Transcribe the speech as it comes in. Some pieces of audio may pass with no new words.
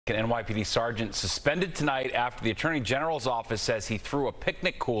An NYPD sergeant suspended tonight after the Attorney General's office says he threw a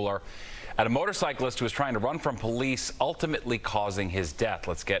picnic cooler at a motorcyclist who was trying to run from police, ultimately causing his death.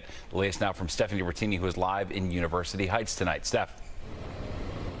 Let's get the latest now from Stephanie Bertini, who is live in University Heights tonight. Steph.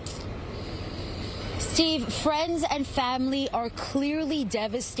 Steve, friends and family are clearly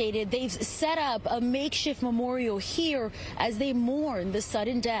devastated. They've set up a makeshift memorial here as they mourn the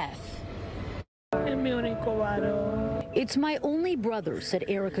sudden death. It's my only brother, said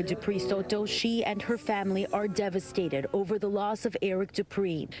Erica Dupree Soto. She and her family are devastated over the loss of Eric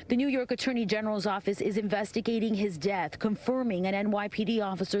Dupree. The New York Attorney General's office is investigating his death, confirming an NYPD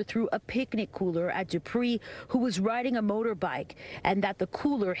officer threw a picnic cooler at Dupree, who was riding a motorbike, and that the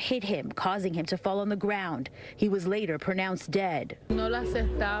cooler hit him, causing him to fall on the ground. He was later pronounced dead.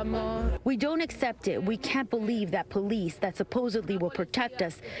 We don't accept it. We can't believe that police that supposedly will protect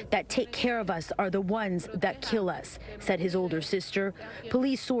us, that take care of us, are the ones that kill us, said his older sister.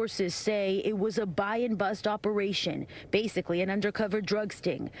 Police sources say it was a buy and bust operation, basically an undercover drug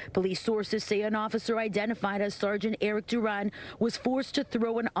sting. Police sources say an officer identified as Sergeant Eric Duran was forced to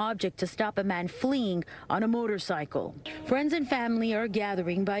throw an object to stop a man fleeing on a motorcycle. Friends and family are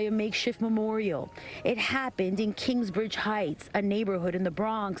gathering by a makeshift memorial. It happened in Kingsbridge Heights, a neighborhood in the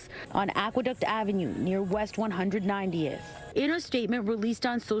Bronx, on Aqueduct Avenue near West 190th. In a statement released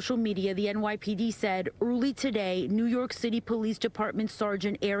on social media, the NYPD said early today, New York City Police Department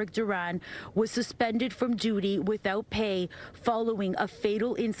Sergeant Eric Duran was suspended from duty without pay following a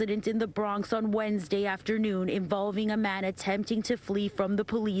fatal incident in the Bronx on Wednesday afternoon involving a man attempting to flee from the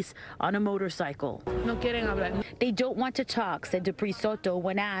police on a motorcycle. They don't want to talk, said Dupree Soto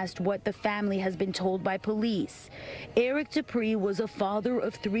when asked what the family has been told by police. Eric Dupree was a father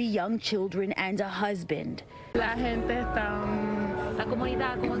of 3 young children and a husband.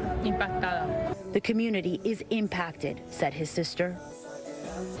 The community is impacted, said his sister.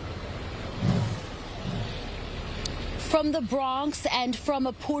 From the Bronx and from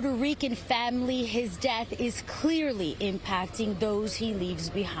a Puerto Rican family, his death is clearly impacting those he leaves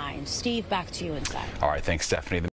behind. Steve, back to you inside. All right, thanks, Stephanie.